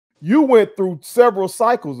you went through several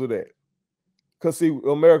cycles of that. Cause see,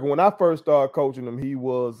 America, when I first started coaching him, he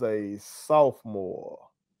was a sophomore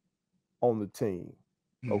on the team.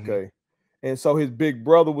 Mm-hmm. Okay. And so his big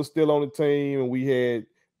brother was still on the team, and we had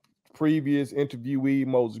previous interviewee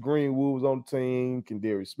Moses Greenwood was on the team,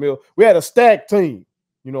 Kendary Smith. We had a stacked team,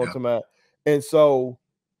 you know what Yeah. I'm talking about? And so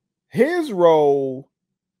his role,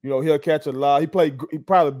 he'll catch a lot. He probably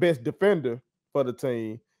the best defender for the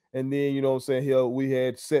team. And then, you know what I'm saying, we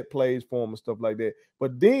had set plays for him and stuff like that.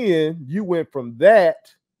 But then you went from that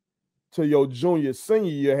to your junior,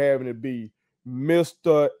 senior year having to be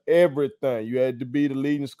Mr. Everything. You had to be the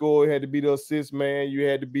leading scorer, you had to be the assist man, you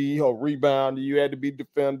had to be a rebounder, you had to be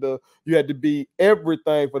defender, you had to be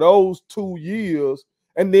everything for those 2 years.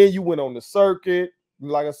 And then you went on the circuit,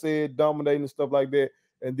 like I said, dominating and stuff like that.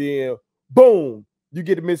 And then boom, you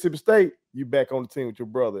get to Mississippi State, you back on the team with your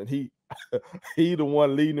brother. And he the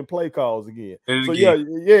one leading the play calls again. And So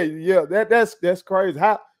again, yeah. That's crazy.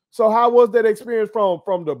 How was that experience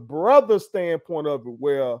from the brother standpoint of it,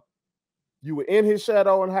 where you were in his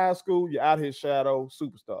shadow in high school, you're out his shadow,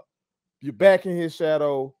 superstar. You're back in his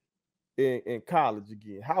shadow in college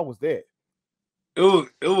again. How was that?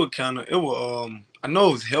 it was kind of it was I know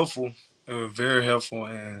it was helpful. It was very helpful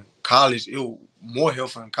in college. It was more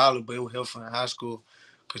helpful in college, but it was helpful in high school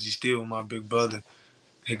because he's still my big brother.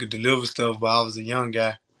 He could deliver stuff, but I was a young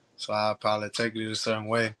guy, so I probably take it a certain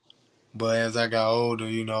way. But as I got older,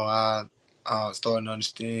 I started to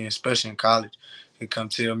understand, especially in college. He come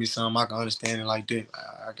tell me something, I can understand it like this.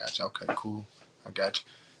 I got you. Okay, cool. I got you.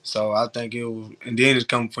 So I think it was, and then it's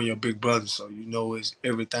coming from your big brother, so you know it's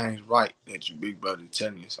everything's right that your big brother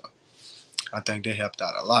telling you. So I think they helped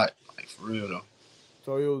out a lot, like for real though.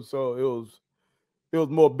 So it was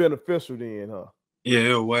more beneficial then, huh? Yeah,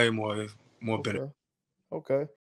 it was way more better. Okay. Okay.